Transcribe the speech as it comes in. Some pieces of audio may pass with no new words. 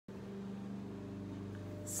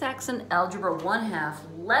Saxon Algebra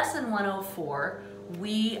 1/2, Lesson 104.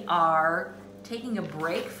 We are taking a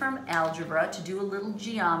break from algebra to do a little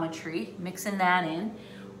geometry, mixing that in.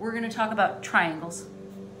 We're going to talk about triangles,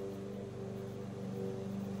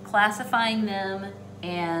 classifying them,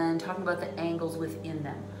 and talking about the angles within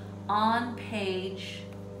them. On page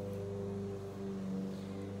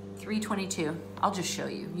 322, I'll just show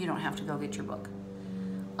you. You don't have to go get your book.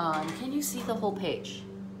 Can you see the whole page?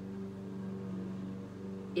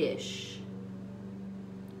 Ish.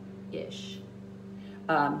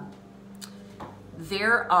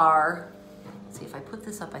 There are, let's see if I put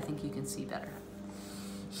this up, I think you can see better.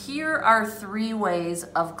 Here are 3 ways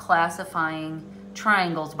of classifying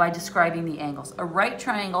triangles by describing the angles. A right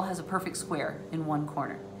triangle has a perfect square in one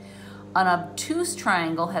corner. An obtuse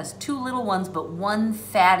triangle has 2 little ones, but one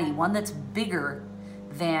fatty, one that's bigger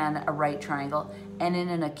than a right triangle. And in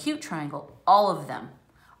an acute triangle, all of them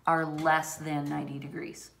are less than 90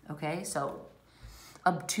 degrees, okay? So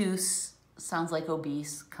obtuse sounds like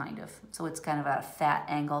obese, kind of. So it's kind of at a fat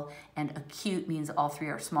angle, and acute means all 3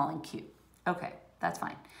 are small and cute. Okay, that's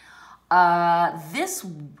fine. This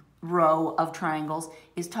row of triangles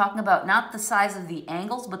is talking about not the size of the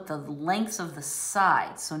angles, but the lengths of the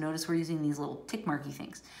sides. So notice we're using these little tick marky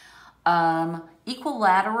things.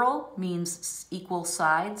 Equilateral means equal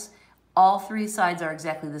sides. All 3 sides are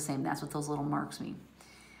exactly the same. That's what those little marks mean.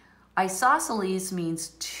 Isosceles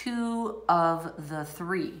means 2 of the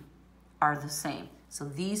 3 are the same. So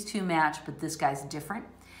these 2 match, but this guy's different.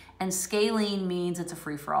 And scalene means it's a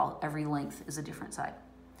free-for-all. Every length is a different side.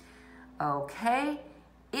 Okay,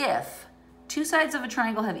 if 2 sides of a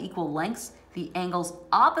triangle have equal lengths, the angles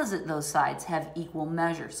opposite those sides have equal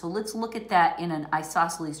measure. So let's look at that in an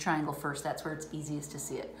isosceles triangle first. That's where it's easiest to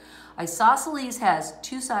see it. Isosceles has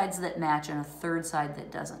 2 sides that match and a 3rd side that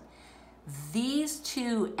doesn't. These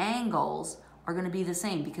 2 angles are going to be the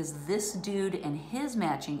same because this dude and his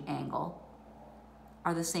matching angle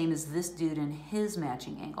are the same as this dude and his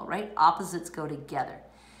matching angle, right? Opposites go together.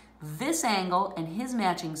 This angle and his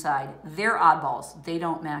matching side, they're oddballs. They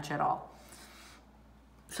don't match at all.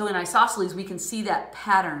 So in isosceles, we can see that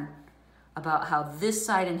pattern about how this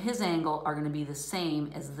side and his angle are going to be the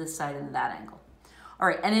same as this side and that angle. All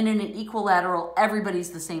right, and in an equilateral,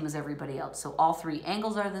 everybody's the same as everybody else. So all 3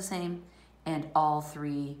 angles are the same and all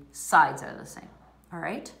 3 sides are the same. All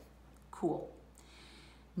right, cool.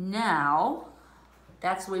 Now,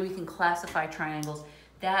 that's the way we can classify triangles.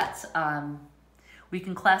 That's, we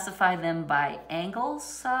can classify them by angle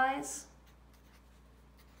size,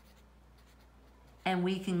 and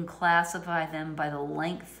we can classify them by the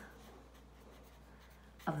length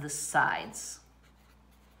of the sides.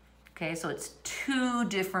 Okay, so it's 2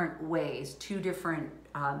 different ways, 2 different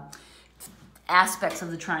aspects of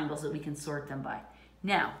the triangles that we can sort them by.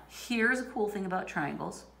 Now, here's a cool thing about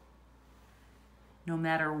triangles. No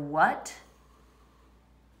matter what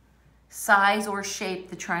size or shape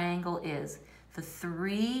the triangle is, the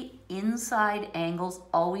 3 inside angles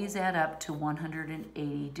always add up to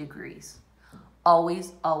 180 degrees.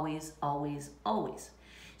 Always, always, always, always.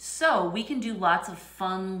 So we can do lots of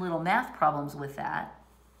fun little math problems with that.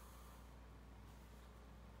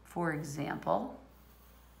 For example,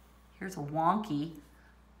 here's a wonky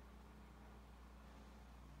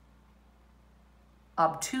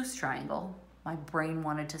obtuse triangle. My brain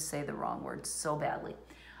wanted to say the wrong word so badly.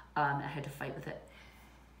 I had to fight with it.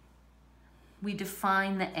 We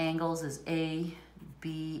define the angles as A,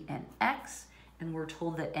 B, and X, and we're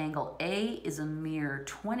told that angle A is a mere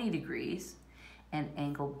 20 degrees, and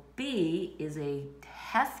angle B is a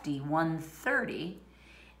hefty 130,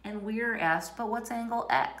 and we're asked, but what's angle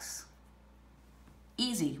X?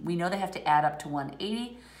 Easy. We know they have to add up to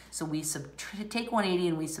 180, so we take 180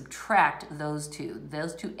 and we subtract those 2.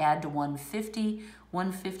 Those 2 add to 150.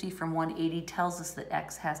 150 from 180 tells us that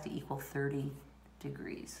X has to equal 30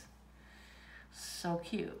 degrees. So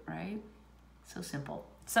cute, right? So simple.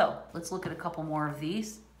 So let's look at a couple more of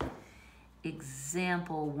these.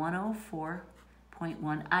 Example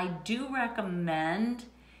 104.1. I do recommend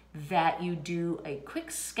that you do a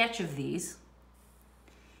quick sketch of these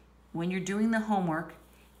when you're doing the homework.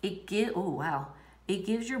 It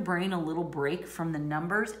gives your brain a little break from the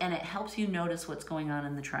numbers, and it helps you notice what's going on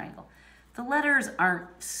in the triangle. The letters aren't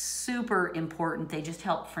super important. They just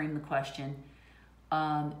help frame the question.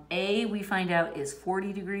 A, we find out, is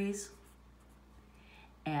 40 degrees.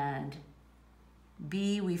 And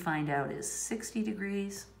B, we find out, is 60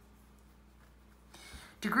 degrees.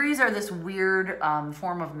 Degrees are this weird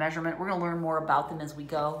form of measurement. We're going to learn more about them as we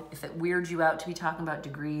go. If it weirds you out to be talking about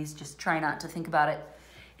degrees, just try not to think about it.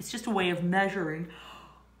 It's just a way of measuring.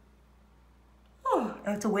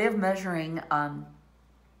 It's a way of measuring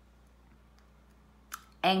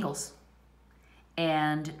angles.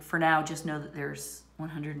 And for now, just know that there's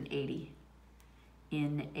 180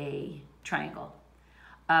 in a triangle.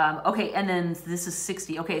 Okay, and then this is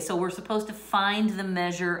 60. Okay, so we're supposed to find the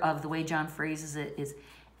measure of, the way John phrases it is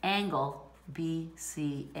angle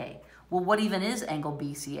BCA. Well, what even is angle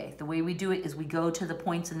BCA? The way we do it is we go to the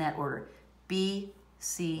points in that order.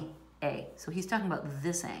 BCA. So he's talking about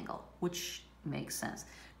this angle, which makes sense.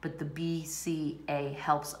 But the BCA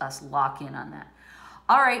helps us lock in on that.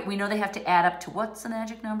 All right, we know they have to add up to, what's the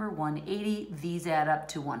magic number? 180. These add up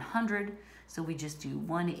to 100. So we just do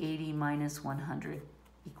 180 minus 100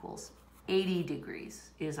 equals 80 degrees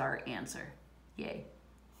is our answer. Yay.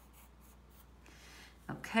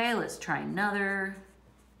 Okay, let's try another.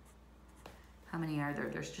 How many are there?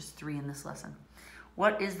 There's just 3 in this lesson.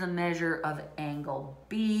 What is the measure of angle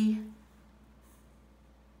B?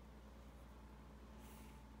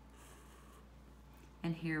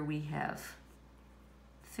 And here we have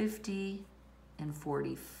 50 and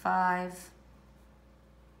 45.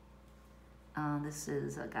 This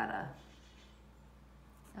is, I got a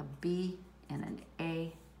B and an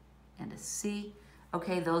A and a C.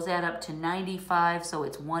 Okay, those add up to 95, so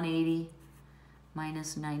it's 180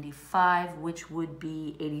 minus 95, which would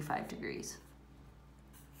be 85 degrees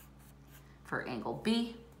for angle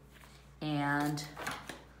B. And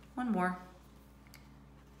one more.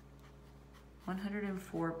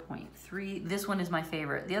 104.3. This one is my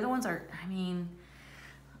favorite. The other ones are, I mean,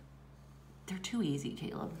 they're too easy,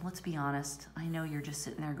 Caleb. Let's be honest. I know you're just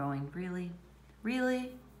sitting there going, really?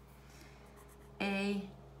 Really? A,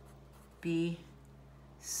 B,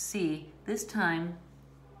 C. This time,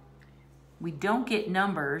 we don't get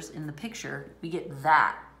numbers in the picture. We get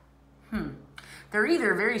that. They're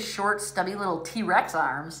either very short, stubby little T-Rex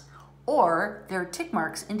arms, or they're tick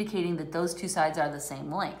marks indicating that those two sides are the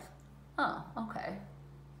same length. Oh, okay.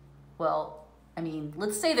 Well, I mean,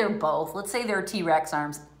 let's say they're both. Let's say they're T-Rex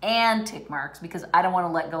arms and tick marks, because I don't want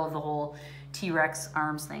to let go of the whole T-Rex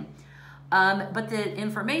arms thing. But the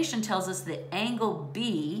information tells us that angle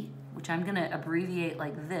B, which I'm going to abbreviate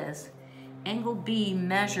like this, angle B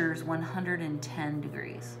measures 110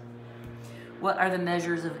 degrees. What are the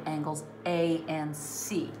measures of angles A and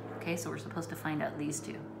C? Okay, so we're supposed to find out these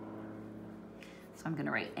two. So I'm going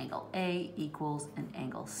to write angle A equals and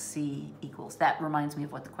angle C equals. That reminds me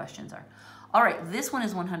of what the questions are. All right, this one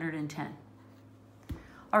is 110.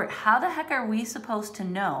 All right, how the heck are we supposed to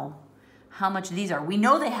know how much these are? We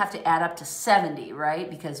know they have to add up to 70, right?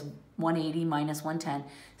 Because 180 minus 110,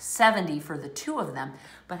 70 for the two of them.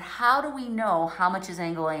 But how do we know how much is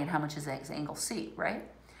angle A and how much is angle C, right?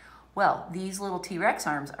 Well, these little T-Rex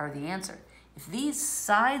arms are the answer. If these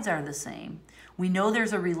sides are the same, we know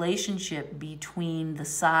there's a relationship between the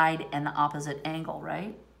side and the opposite angle,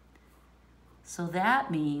 right? So that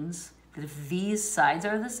means that if these sides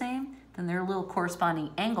are the same, then their little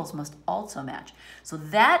corresponding angles must also match. So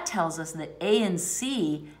that tells us that A and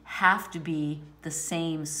C have to be the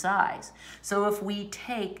same size. So if we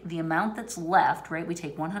take the amount that's left, right, we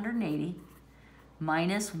take 180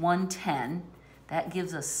 minus 110, that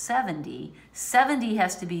gives us 70. 70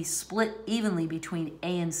 has to be split evenly between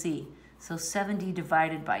A and C. So 70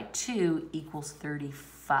 divided by 2 equals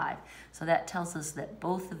 35. So that tells us that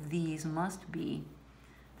both of these must be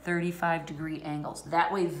 35-degree angles.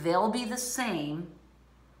 That way they'll be the same,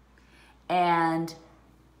 and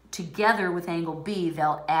together with angle B,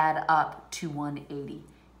 they'll add up to 180.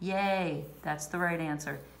 Yay, that's the right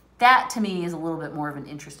answer. That, to me, is a little bit more of an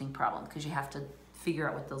interesting problem because you have to figure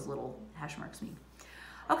out what those little hash marks mean.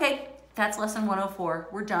 Okay, that's lesson 104.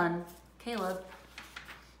 We're done. Caleb,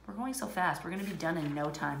 we're going so fast. We're going to be done in no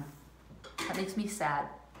time. That makes me sad.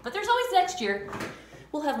 But there's always next year.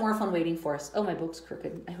 We'll have more fun waiting for us. Oh, my book's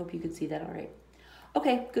crooked. I hope you could see that all right.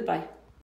 Okay, goodbye.